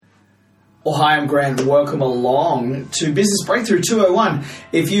Well, hi, I'm Grant. Welcome along to Business Breakthrough 201.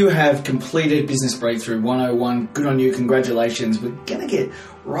 If you have completed Business Breakthrough 101, good on you, congratulations. We're going to get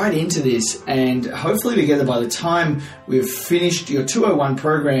right into this, and hopefully together by the time we've finished your 201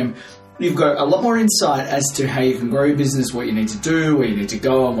 program, you've got a lot more insight as to how you can grow your business, what you need to do, where you need to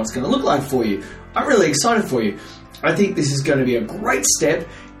go, and what's going to look like for you. I'm really excited for you. I think this is going to be a great step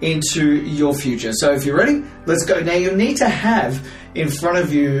into your future. So if you're ready, let's go. Now you'll need to have in front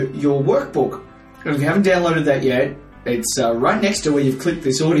of you your workbook. If you haven't downloaded that yet, it's right next to where you've clicked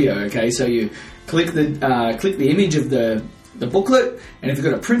this audio, okay? So you click the image of the booklet, and if you've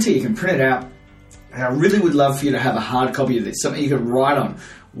got a printer, you can print it out. And I really would love for you to have a hard copy of this, something you can write on.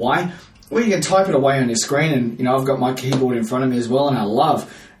 Why? Well, you can type it away on your screen, and I've got my keyboard in front of me as well, and I love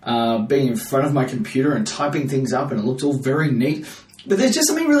being in front of my computer and typing things up, and it looks all very neat. But there's just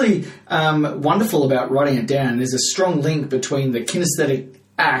something really wonderful about writing it down. There's a strong link between the kinesthetic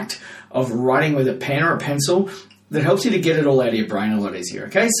act of writing with a pen or a pencil that helps you to get it all out of your brain a lot easier,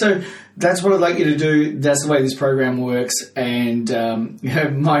 okay? So that's what I'd like you to do. That's the way this program works. And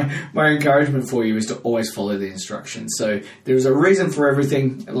my encouragement for you is to always follow the instructions. So there's a reason for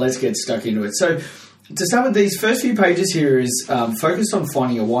everything. Let's get stuck into it. So to start with, these first few pages here is focused on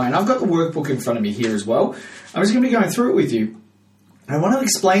finding your why. And I've got the workbook in front of me here as well. I'm just going to be going through it with you. I want to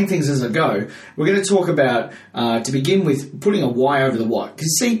explain things as I go. We're going to talk about, to begin with, putting a why over the what.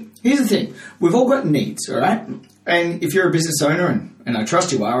 Because, see, here's the thing. We've all got needs, all right? And if you're a business owner, and I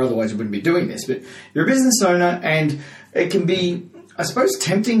trust you are, otherwise you wouldn't be doing this, but you're a business owner, and it can be, I suppose,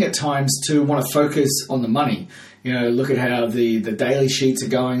 tempting at times to want to focus on the money. Look at how the daily sheets are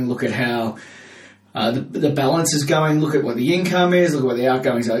going. Look at how the balance is going. Look at what the income is. Look at what the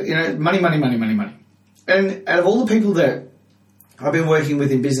outgoings are. Money. And out of all the people that I've been working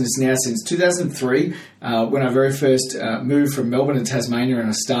with in business now since 2003, when I very first moved from Melbourne to Tasmania, and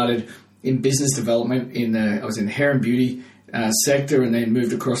I started in business development. I was in the hair and beauty sector, and then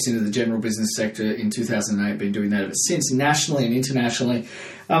moved across into the general business sector in 2008. Been doing that ever since, nationally and internationally.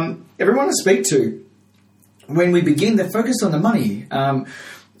 Everyone I speak to, when we begin, they're focused on the money.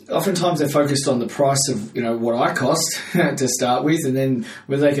 Oftentimes they're focused on the price of what I cost to start with, and then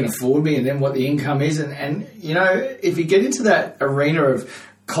whether they can afford me, and then what the income is. And if you get into that arena of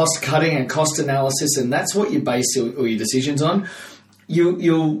cost cutting and cost analysis, and that's what you base all your decisions on,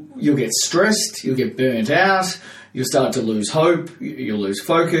 you'll get stressed, you'll get burnt out, you'll start to lose hope, you'll lose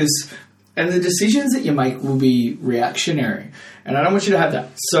focus, and the decisions that you make will be reactionary. And I don't want you to have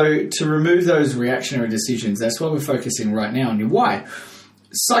that. So to remove those reactionary decisions, that's what we're focusing right now on your why.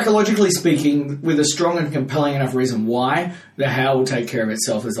 Psychologically speaking, with a strong and compelling enough reason why, the how will take care of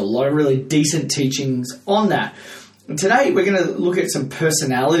itself. There's a lot of really decent teachings on that. And today, we're going to look at some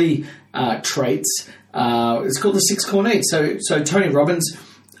personality traits. It's called the 6 core needs. So Tony Robbins,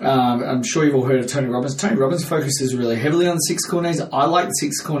 I'm sure you've all heard of Tony Robbins. Tony Robbins focuses really heavily on the 6 core needs. I like the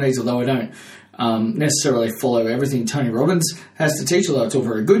 6 core needs, although I don't necessarily follow everything Tony Robbins has to teach, although it's all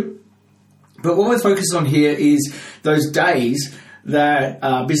very good. But what we're focused on here is those days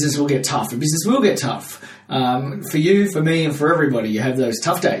that business will get tough. And business will get tough. For you, for me, and for everybody, you have those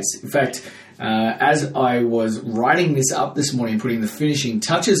tough days. In fact, as I was writing this up this morning, putting the finishing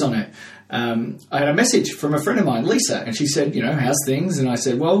touches on it, I had a message from a friend of mine, Lisa, and she said, how's things? And I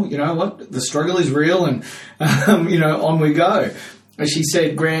said, well, you know what? The struggle is real, and, on we go. And she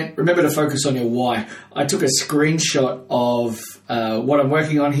said, Grant, remember to focus on your why. I took a screenshot of what I'm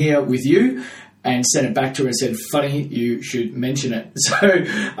working on here with you, and sent it back to her and said, funny, you should mention it. So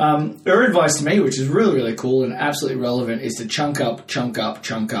her advice to me, which is really, really cool and absolutely relevant, is to chunk up.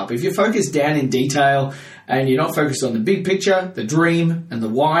 If you're focused down in detail and you're not focused on the big picture, the dream and the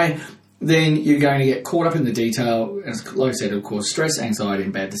why, then you're going to get caught up in the detail. And like I said, of course, stress, anxiety,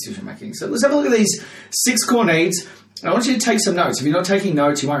 and bad decision making. So let's have a look at these 6 core needs. I want you to take some notes. If you're not taking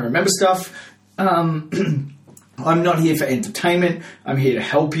notes, you won't remember stuff. I'm not here for entertainment. I'm here to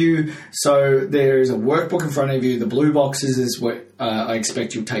help you. So there is a workbook in front of you. The blue boxes is what I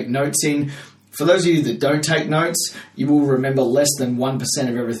expect you'll take notes in. For those of you that don't take notes, you will remember less than 1%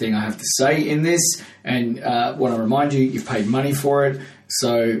 of everything I have to say in this. And want to remind you, you've paid money for it,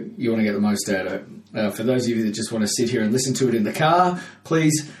 so you want to get the most out of it. For those of you that just want to sit here and listen to it in the car,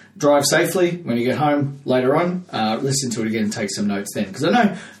 please drive safely. When you get home later on, listen to it again and take some notes then. Because I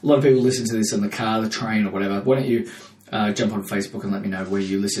know a lot of people listen to this in the car, the train, or whatever. Why don't you jump on Facebook and let me know where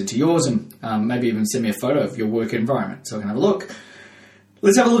you listen to yours, and maybe even send me a photo of your work environment so I can have a look.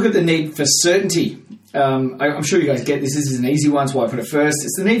 Let's have a look at the need for certainty. I'm sure you guys get this. This is an easy one, so I put it first.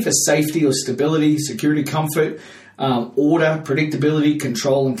 It's the need for safety or stability, security, comfort, order, predictability,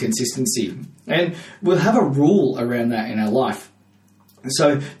 control, and consistency. And we'll have a rule around that in our life.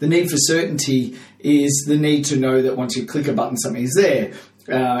 So the need for certainty is the need to know that once you click a button, something is there.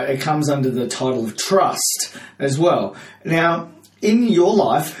 It comes under the title of trust as well. Now, in your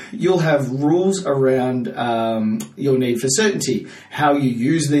life, you'll have rules around your need for certainty, how you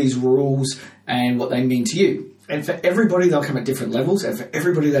use these rules and what they mean to you. And for everybody, they'll come at different levels, and for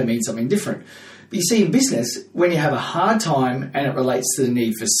everybody, they mean something different. But you see, in business, when you have a hard time and it relates to the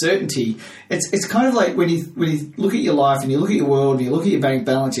need for certainty, it's kind of like when you look at your life and you look at your world and you look at your bank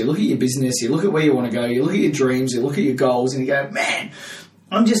balance, you look at your business, you look at where you want to go, you look at your dreams, you look at your goals, and you go, man,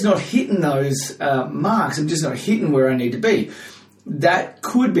 I'm just not hitting those marks. I'm just not hitting where I need to be. That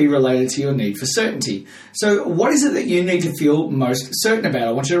could be related to your need for certainty. So what is it that you need to feel most certain about?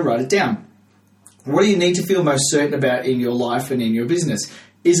 I want you to write it down. What do you need to feel most certain about in your life and in your business?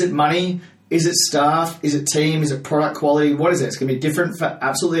 Is it money? Is it staff? Is it team? Is it product quality? What is it? It's going to be different for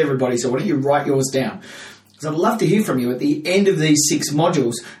absolutely everybody. So why don't you write yours down? Because I'd love to hear from you. At the end of these 6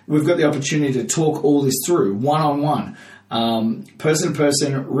 modules, we've got the opportunity to talk all this through one-on-one.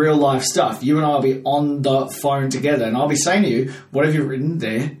 Person-to-person, real-life stuff. You and I will be on the phone together, and I'll be saying to you, what have you written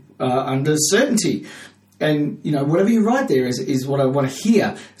there under certainty? And, whatever you write there is what I want to hear.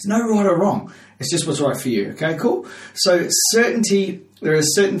 There's no right or wrong. It's just what's right for you. Okay, cool? So certainty, there are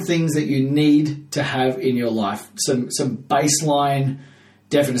certain things that you need to have in your life. Some baseline,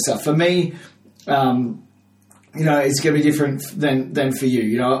 definite stuff. For me, it's going to be different than for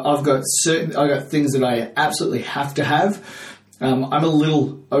you. I've got things that I absolutely have to have. I'm a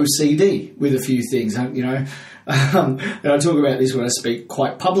little OCD with a few things, and I talk about this when I speak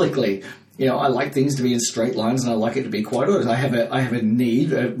quite publicly. I like things to be in straight lines, and I like it to be quite ordered. I have a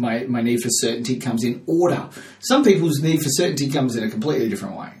need. My need for certainty comes in order. Some people's need for certainty comes in a completely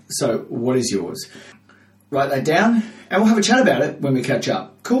different way. So, what is yours? Write that down, and we'll have a chat about it when we catch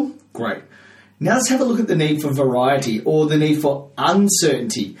up. Cool? Great. Now let's have a look at the need for variety or the need for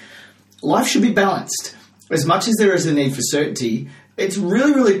uncertainty. Life should be balanced. As much as there is a need for certainty, it's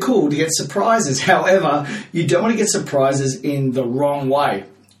really, really cool to get surprises. However, you don't want to get surprises in the wrong way.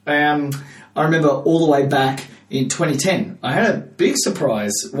 I remember all the way back in 2010, I had a big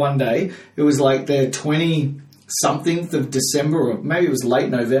surprise one day. It was like the 20-something of December, or maybe it was late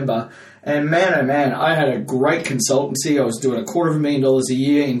November. And man, oh man, I had a great consultancy. I was doing $250,000 a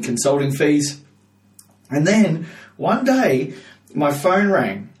year in consulting fees. And then one day, my phone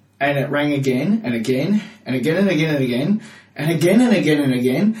rang, and it rang again and again and again and again and again and again and again and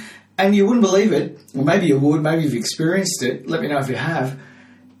again. And you wouldn't believe it, or maybe you would, maybe you've experienced it. Let me know if you have.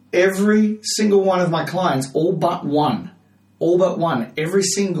 Every single one of my clients, all but one, every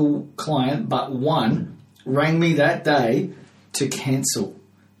single client but one rang me that day to cancel.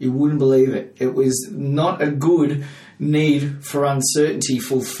 You wouldn't believe it. It was not a good need for uncertainty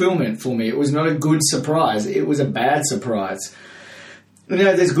fulfillment for me. It was not a good surprise. It was a bad surprise.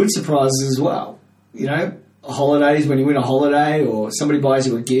 There's good surprises as well. Holidays, when you win a holiday or somebody buys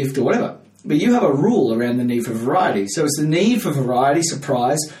you a gift or whatever. But you have a rule around the need for variety. So it's the need for variety,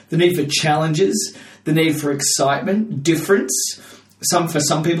 surprise, the need for challenges, the need for excitement, difference. For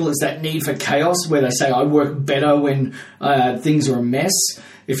some people, it's that need for chaos where they say, I work better when things are a mess.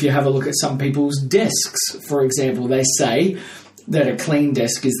 If you have a look at some people's desks, for example, they say that a clean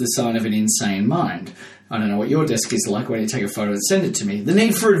desk is the sign of an insane mind. I don't know what your desk is like. Why don't you take a photo and send it to me? The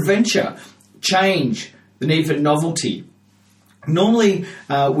need for adventure, change, the need for novelty. Normally,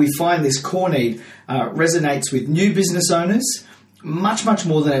 we find this core need resonates with new business owners much, much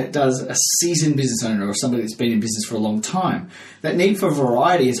more than it does a seasoned business owner or somebody that's been in business for a long time. That need for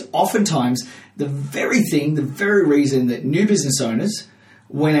variety is oftentimes the very reason that new business owners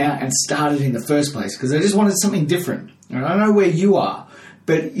went out and started in the first place, because they just wanted something different. And I don't know where you are,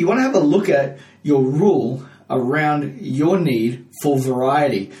 but you want to have a look at your rule around your need for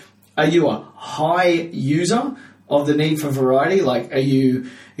variety. Are you a high user of the need for variety? Like,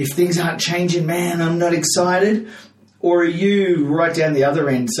 if things aren't changing, man, I'm not excited? Or are you right down the other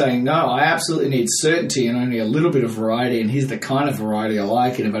end saying, no, I absolutely need certainty and only a little bit of variety, and here's the kind of variety I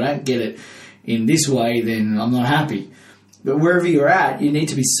like, and if I don't get it in this way, then I'm not happy. But wherever you're at, you need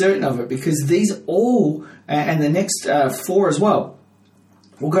to be certain of it, because these all, and the next 4 as well,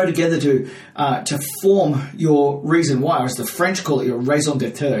 will go together to form your reason why, or as the French call it, your raison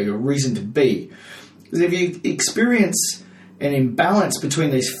d'être, your reason to be. Because if you experience an imbalance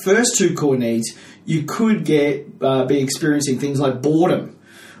between these first 2 core needs, you could be experiencing things like boredom,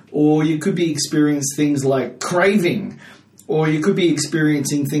 or you could be experiencing things like craving, or you could be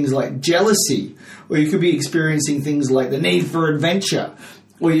experiencing things like jealousy, or you could be experiencing things like the need for adventure,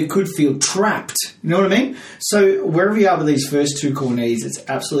 or you could feel trapped. You know what I mean? So wherever you are with these first two core needs, it's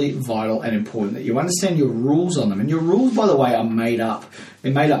absolutely vital and important that you understand your rules on them. And your rules, by the way, are made up.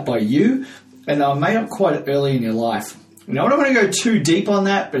 They're made up by you, and they're made up quite early in your life. Now, I don't want to go too deep on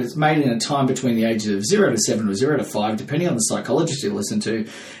that, but it's made in a time between the ages of 0 to 7 or 0 to 5, depending on the psychologist you listen to,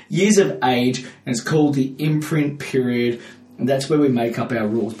 years of age, and it's called the imprint period. And that's where we make up our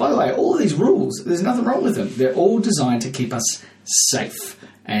rules. By the way, all of these rules, there's nothing wrong with them. They're all designed to keep us safe.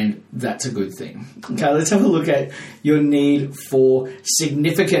 And that's a good thing. Okay, let's have a look at your need for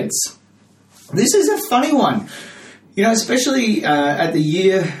significance. This is a funny one. You know, especially at the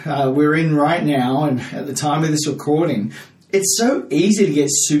year we're in right now and at the time of this recording, it's so easy to get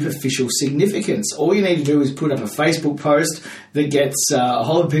superficial significance. All you need to do is put up a Facebook post that gets a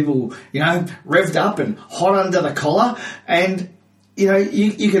whole lot of people, you know, revved up and hot under the collar, and you know,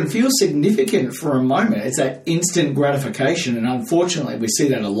 you can feel significant for a moment. It's that instant gratification, and unfortunately we see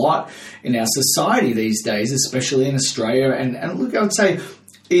that a lot in our society these days, especially in Australia, and look, I would say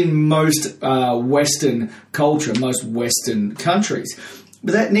in most Western culture, most Western countries.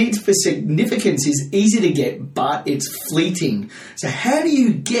 But that need for significance is easy to get, but it's fleeting. So how do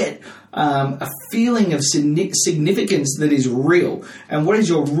you get a feeling of significance that is real? And what is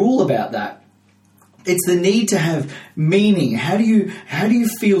your rule about that? It's the need to have meaning. How do you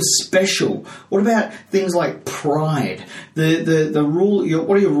feel special? What about things like pride? The rule.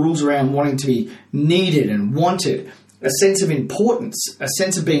 What are your rules around wanting to be needed and wanted? A sense of importance, a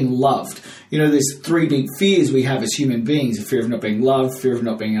sense of being loved. You know, there's three deep fears we have as human beings: a fear of not being loved, fear of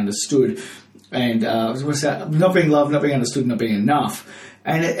not being understood, and what's that? Not being loved, not being understood, not being enough.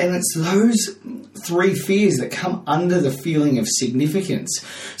 And it's those three fears that come under the feeling of significance.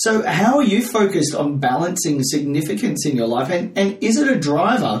 So how are you focused on balancing significance in your life? And is it a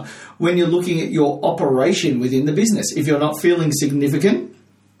driver when you're looking at your operation within the business? If you're not feeling significant,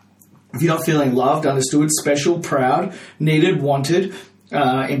 if you're not feeling loved, understood, special, proud, needed, wanted,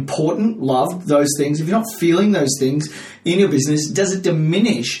 important, loved, those things, if you're not feeling those things in your business, does it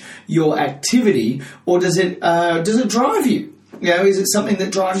diminish your activity, or does it drive you? You know, is it something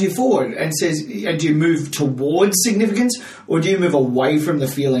that drives you forward and says, do you move towards significance, or do you move away from the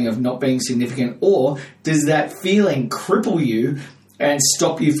feeling of not being significant, or does that feeling cripple you and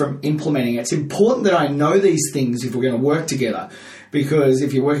stop you from implementing it? It's important that I know these things if we're going to work together, because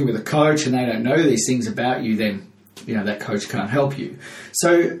if you're working with a coach and they don't know these things about you, then you know that coach can't help you.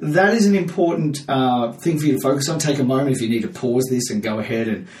 So that is an important thing for you to focus on. Take a moment if you need to pause this and go ahead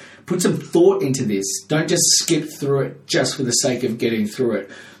and put some thought into this. Don't just skip through it just for the sake of getting through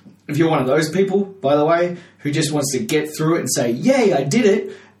it. If you're one of those people, by the way, who just wants to get through it and say, yay, I did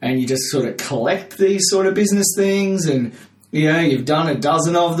it, and you just sort of collect these sort of business things and, you know, you've done a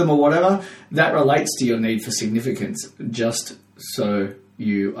dozen of them or whatever, that relates to your need for significance, just so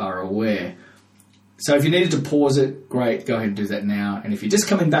you are aware. So if you needed to pause it, great, go ahead and do that now. And if you're just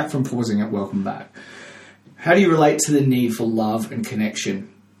coming back from pausing it, welcome back. How do you relate to the need for love and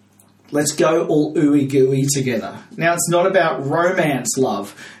connection? Let's go all ooey-gooey together. Now, it's not about romance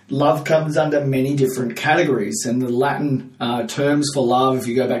love. Love comes under many different categories. And the Latin terms for love, if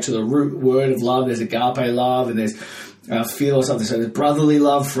you go back to the root word of love, there's agape love, and there's philos love. So there's brotherly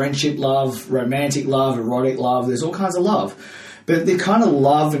love, friendship love, romantic love, erotic love. There's all kinds of love. But the kind of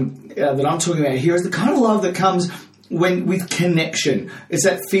love that I'm talking about here is the kind of love that comes with connection. It's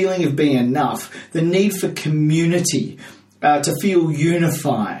that feeling of being enough, the need for community, to feel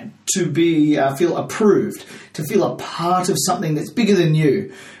unified, to be feel approved, to feel a part of something that's bigger than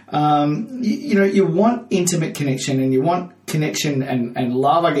you. You want intimate connection, and you want connection and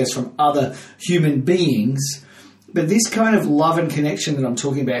love, I guess, from other human beings. But this kind of love and connection that I'm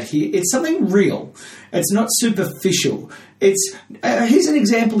talking about here, it's something real. It's not superficial. It's here's an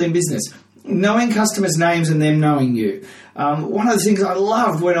example in business. Knowing customers' names and them knowing you. One of the things I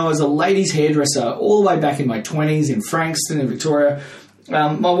loved when I was a ladies' hairdresser all the way back in my 20s in Frankston in Victoria,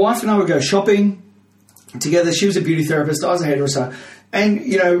 my wife and I would go shopping together. She was a beauty therapist, I was a hairdresser. And,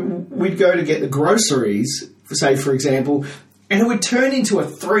 you know, we'd go to get the groceries, say, for example, and it would turn into a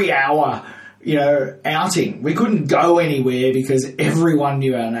 3-hour outing. We couldn't go anywhere because everyone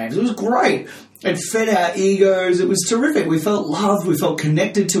knew our names. It was great. It fed our egos. It was terrific. We felt loved. We felt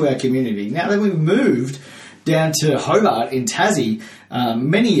connected to our community. Now that we've moved down to Hobart in Tassie,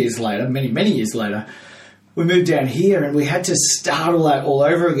 many years later, we moved down here and we had to start all that all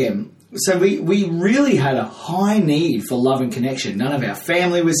over again. So we really had a high need for love and connection. None of our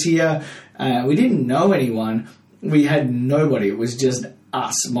family was here. We didn't know anyone. We had nobody. It was just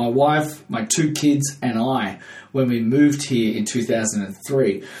us, my wife, my 2 kids, and I, when we moved here in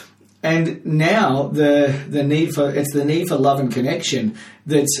 2003. And now the need for love and connection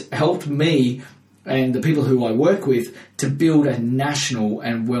that's helped me and the people who I work with to build a national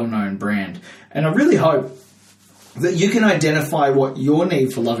and well-known brand. And I really hope that you can identify what your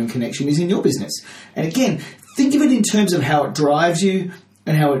need for love and connection is in your business. And again, think of it in terms of how it drives you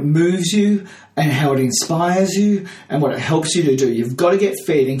and how it moves you and how it inspires you and what it helps you to do. You've got to get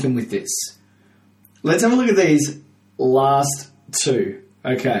fair income with this. Let's have a look at these last two.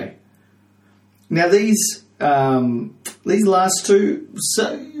 Okay. Now these last two,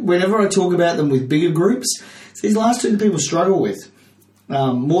 so whenever I talk about them with bigger groups, these last two people struggle with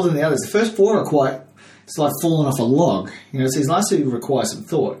more than the others. The first four are it's like falling off a log. So these last two require some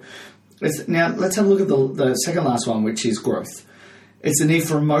thought. Now let's have a look at the second last one, which is growth. It's the need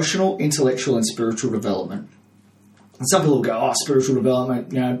for emotional, intellectual, and spiritual development. And some people will go, spiritual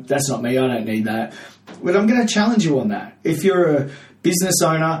development, that's not me, I don't need that. But I'm going to challenge you on that. If you're a business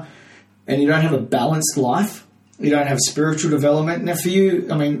owner and you don't have a balanced life, you don't have spiritual development. Now for you,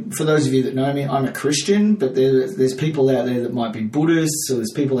 for those of you that know me, I'm a Christian, but there's people out there that might be Buddhists, or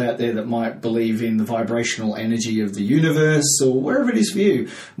there's people out there that might believe in the vibrational energy of the universe, or wherever it is for you.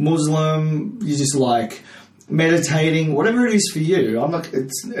 Muslim, you just like meditating, whatever it is for you.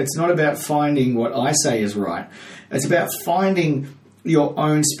 It's not about finding what I say is right. It's about finding your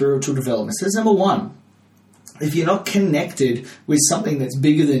own spiritual development. So that's number one. If you're not connected with something that's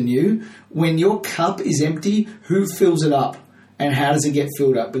bigger than you, when your cup is empty, who fills it up? And how does it get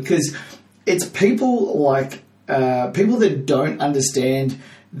filled up? Because it's people like people that don't understand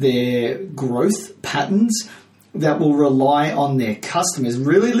their growth patterns that will rely on their customers.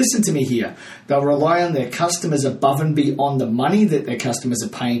 Really listen to me here. They'll rely on their customers above and beyond the money that their customers are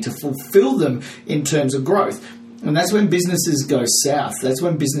paying to fulfill them in terms of growth. And that's when businesses go south. That's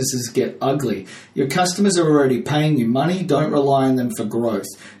when businesses get ugly. Your customers are already paying you money. Don't rely on them for growth.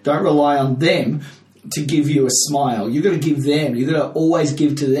 Don't rely on them to give you a smile. You've got to give them. You've got to always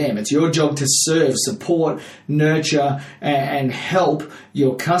give to them. It's your job to serve, support, nurture, and help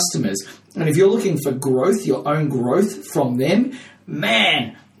your customers. And if you're looking for growth, your own growth from them,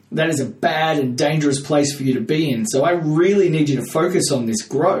 man, that is a bad and dangerous place for you to be in. So I really need you to focus on this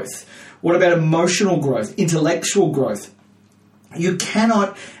growth. What about emotional growth, intellectual growth? You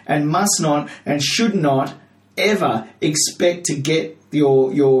cannot and must not and should not ever expect to get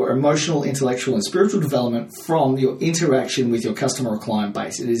your emotional, intellectual, and spiritual development from your interaction with your customer or client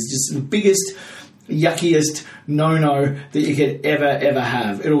base. It is just the biggest, yuckiest no-no that you could ever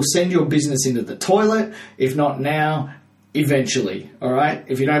have. It'll send your business into the toilet, if not now, eventually. All right?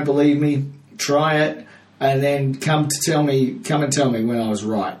 If you don't believe me, try it, and then come and tell me when I was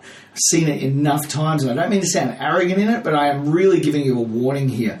right. I've seen it enough times, and I don't mean to sound arrogant in it, but I am really giving you a warning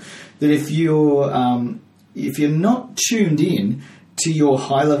here that if you're not tuned in to your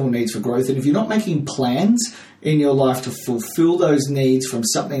high-level needs for growth, and if you're not making plans in your life to fulfill those needs from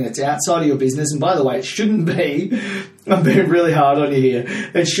something that's outside of your business, and by the way, it shouldn't be, I'm being really hard on you here,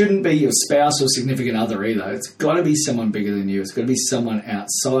 it shouldn't be your spouse or significant other either. It's got to be someone bigger than you. It's got to be someone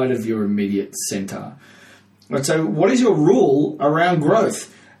outside of your immediate center. Right, so what is your rule around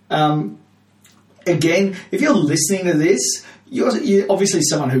growth? Again, if you're listening to this, you're obviously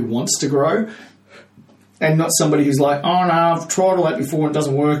someone who wants to grow and not somebody who's like, oh no, I've tried all that before and it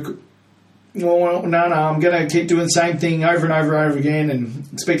doesn't work. No, I'm going to keep doing the same thing over and over and over again and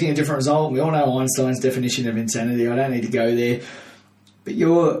expecting a different result. We all know Einstein's definition of insanity. I don't need to go there. But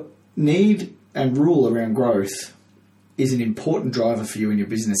your need and rule around growth is an important driver for you in your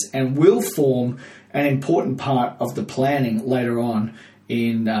business and will form an important part of the planning later on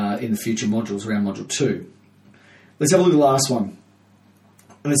in the future modules around Module 2. Let's have a look at the last one.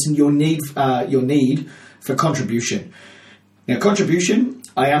 And it's your need for contribution. Now, contribution,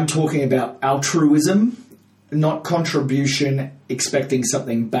 I am talking about altruism, not contribution expecting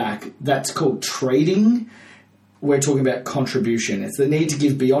something back. That's called trading. We're talking about contribution. It's the need to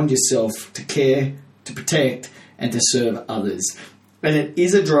give beyond yourself, to care, to protect, and to serve others. And it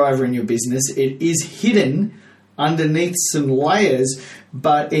is a driver in your business. It is hidden underneath some layers,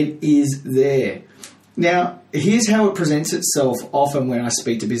 but it is there. Now, here's how it presents itself often when I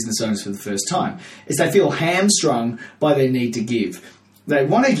speak to business owners for the first time, is they feel hamstrung by their need to give. They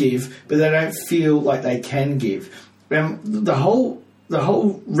want to give, but they don't feel like they can give. The whole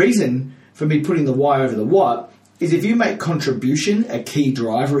reason for me putting the why over the what is if you make contribution a key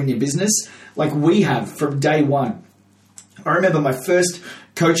driver in your business, like we have from day one. I remember my first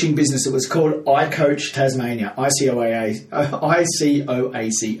coaching business, it was called iCoach Tasmania, ICOACH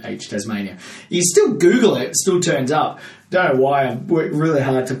Tasmania. You still Google it, it still turns up. Don't know why, I worked really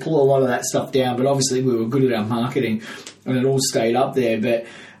hard to pull a lot of that stuff down, but obviously we were good at our marketing and it all stayed up there. But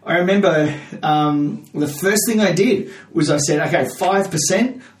I remember the first thing I did was I said, okay,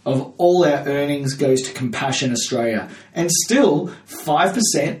 5% of all our earnings goes to Compassion Australia. And still,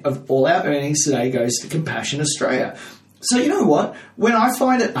 5% of all our earnings today goes to Compassion Australia. So you know what? When I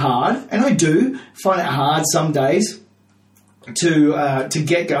find it hard, and I do find it hard some days to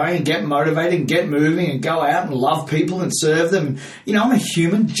get going and get motivated and get moving and go out and love people and serve them. You know, I'm a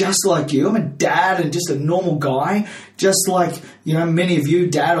human just like you. I'm a dad and just a normal guy, just like, you know, many of you,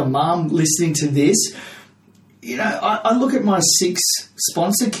 dad or mum, listening to this. You know, I look at my 6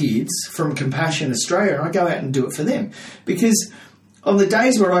 sponsor kids from Compassion Australia and I go out and do it for them. Because on the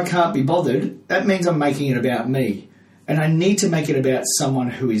days where I can't be bothered, that means I'm making it about me. And I need to make it about someone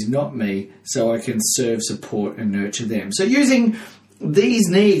who is not me so I can serve, support and nurture them. So using these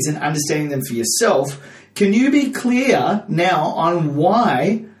needs and understanding them for yourself, can you be clear now on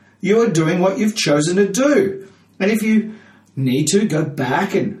why you're doing what you've chosen to do? And if you need to, go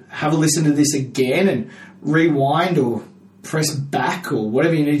back and have a listen to this again and rewind or press back or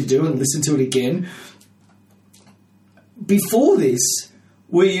whatever you need to do and listen to it again. Before this,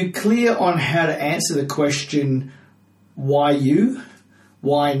 were you clear on how to answer the question, why you,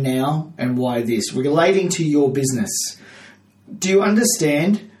 why now, and why this, relating to your business? Do you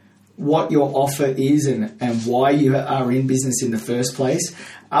understand what your offer is and why you are in business in the first place,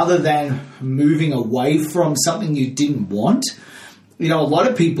 other than moving away from something you didn't want? You know, a lot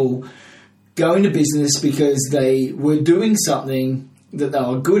of people go into business because they were doing something that they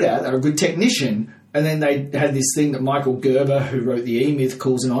were good at, they were a good technician, and then they had this thing that Michael Gerber, who wrote the E-Myth,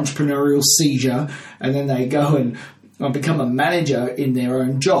 calls an entrepreneurial seizure, and then they go and become a manager in their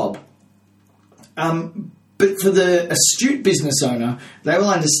own job. But for the astute business owner, they will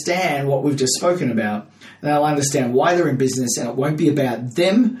understand what we've just spoken about. They'll understand why they're in business, and it won't be about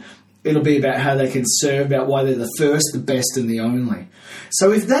them. It'll be about how they can serve, about why they're the first, the best, and the only.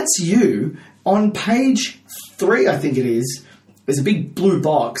 So if that's you, on page 3, I think it is, there's a big blue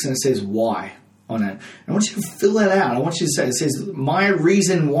box and it says why on it. I want you to fill that out. I want you to say, it says, my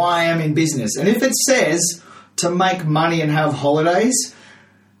reason why I'm in business. And if it says to make money and have holidays,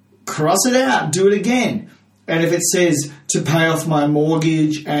 cross it out, do it again. And if it says to pay off my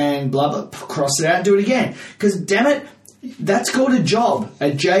mortgage and blah, blah, cross it out, do it again. Because damn it, that's called a job,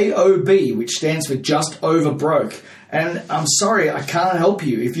 a JOB, which stands for just over broke. And I'm sorry, I can't help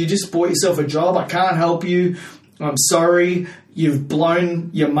you. If you just bought yourself a job, I can't help you. I'm sorry, you've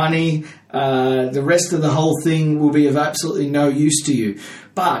blown your money. The rest of the whole thing will be of absolutely no use to you.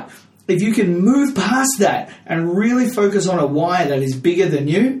 But if you can move past that and really focus on a why that is bigger than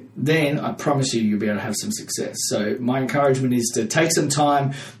you, then I promise you'll be able to have some success. So my encouragement is to take some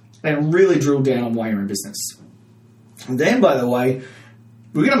time and really drill down on why you're in business. And then, by the way,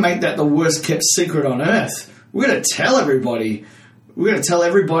 we're going to make that the worst kept secret on earth. We're going to tell everybody. We're going to tell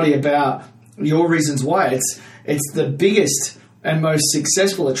everybody about your reasons why. It's the biggest and most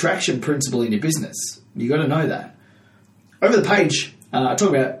successful attraction principle in your business. You got to know that. Over the page, I talk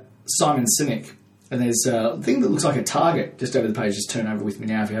about Simon Sinek, and there's a thing that looks like a target just over the page. Just turn over with me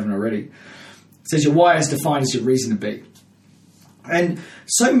now if you haven't already. It says your why is defined as your reason to be. And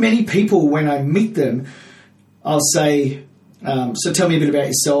so many people, when I meet them, I'll say, so tell me a bit about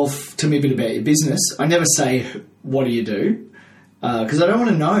yourself, tell me a bit about your business. I never say, what do you do? Because I don't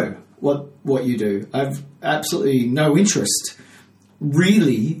want to know what you do. I have absolutely no interest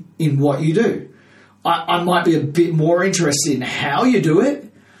really in what you do. I might be a bit more interested in how you do it,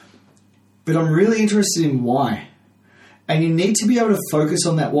 but I'm really interested in why. And you need to be able to focus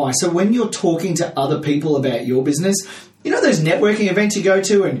on that why. So when you're talking to other people about your business, you know those networking events you go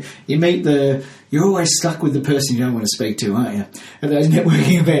to and you meet you're always stuck with the person you don't want to speak to, aren't you? At those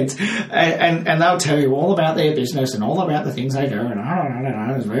networking events. And they'll tell you all about their business and all about the things they do.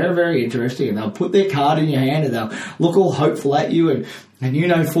 And it's very, very interesting. And they'll put their card in your hand and they'll look all hopeful at you. And you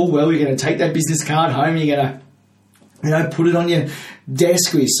know full well you're going to take that business card home and you're going to put it on your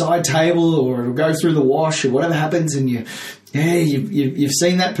desk or your side table, or it'll go through the wash or whatever happens, and you've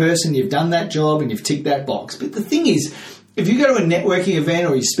seen that person, you've done that job, and you've ticked that box. But the thing is, if you go to a networking event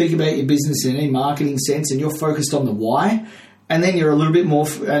or you speak about your business in any marketing sense and you're focused on the why, and then you're a little bit more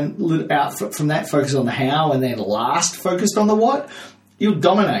out from that, focused on the how, and then last focused on the what, you'll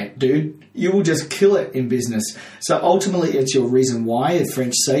dominate, dude. You will just kill it in business. So ultimately, it's your reason why. The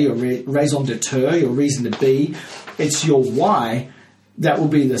French say your raison d'etre, your reason to be. It's your why that will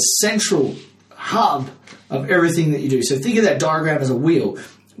be the central hub of everything that you do. So think of that diagram as a wheel.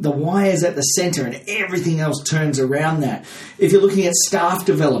 The why is at the center and everything else turns around that. If you're looking at staff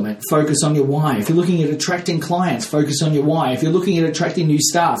development, focus on your why. If you're looking at attracting clients, focus on your why. If you're looking at attracting new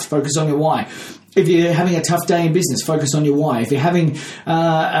staff, focus on your why. If you're having a tough day in business, focus on your why. If you're having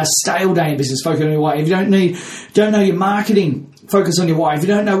a stale day in business, focus on your why. If you don't know your marketing, focus on your why. If you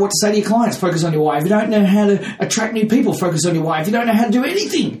don't know what to say to your clients, focus on your why. If you don't know how to attract new people, focus on your why. If you don't know how to do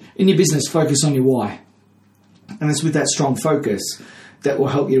anything in your business, focus on your why. And it's with that strong focus that will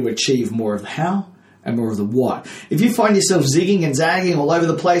help you to achieve more of the how and more of the what. If you find yourself zigging and zagging all over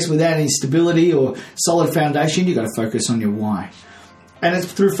the place without any stability or solid foundation, you've got to focus on your why. And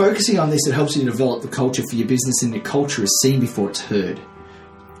it's through focusing on this, it helps you develop the culture for your business, and your culture is seen before it's heard.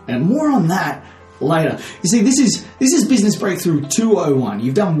 And more on that later. You see, this is Business Breakthrough 201.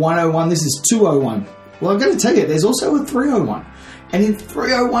 You've done 101, this is 201. Well, I've got to tell you, there's also a 301. And in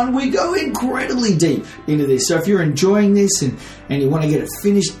 301, we go incredibly deep into this. So if you're enjoying this and you want to get it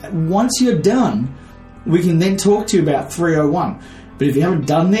finished, once you're done, we can then talk to you about 301. But if you haven't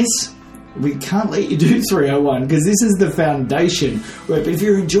done this, we can't let you do 301 because this is the foundation. But if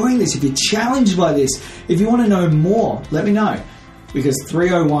you're enjoying this, if you're challenged by this, if you want to know more, let me know. Because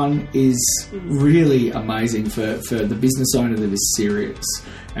 301 is really amazing for the business owner that is serious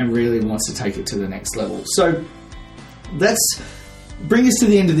and really wants to take it to the next level. So let's bring us to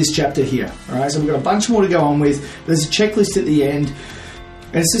the end of this chapter here. All right, so we've got a bunch more to go on with. There's a checklist at the end.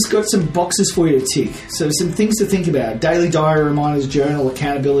 And it's just got some boxes for you to tick. So some things to think about. Daily diary reminders, journal,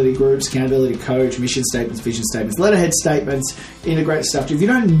 accountability groups, accountability coach, mission statements, vision statements, letterhead statements, integrate stuff. If you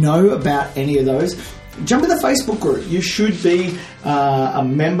don't know about any of those, jump in the Facebook group. You should be a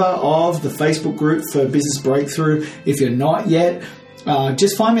member of the Facebook group for Business Breakthrough. If you're not yet,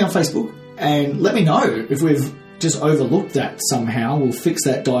 just find me on Facebook and let me know if we've just overlooked that somehow. We'll fix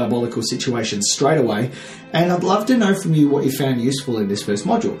that diabolical situation straight away. And I'd love to know from you what you found useful in this first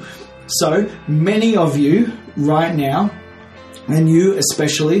module. So many of you right now, and you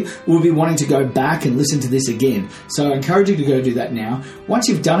especially, will be wanting to go back and listen to this again. So I encourage you to go do that now. Once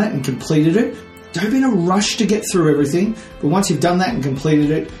you've done it and completed it, don't be in a rush to get through everything. But once you've done that and completed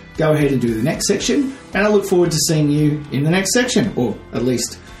it, go ahead and do the next section. And I look forward to seeing you in the next section, or at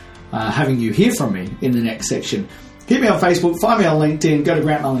least having you hear from me in the next section. Hit me on Facebook, find me on LinkedIn, go to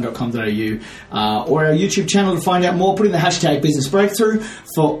grantmullin.com.au or our YouTube channel to find out more. Put in the hashtag Business Breakthrough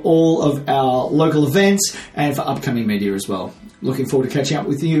for all of our local events and for upcoming media as well. Looking forward to catching up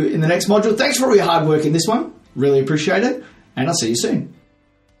with you in the next module. Thanks for all your hard work in this one. Really appreciate it. And I'll see you soon.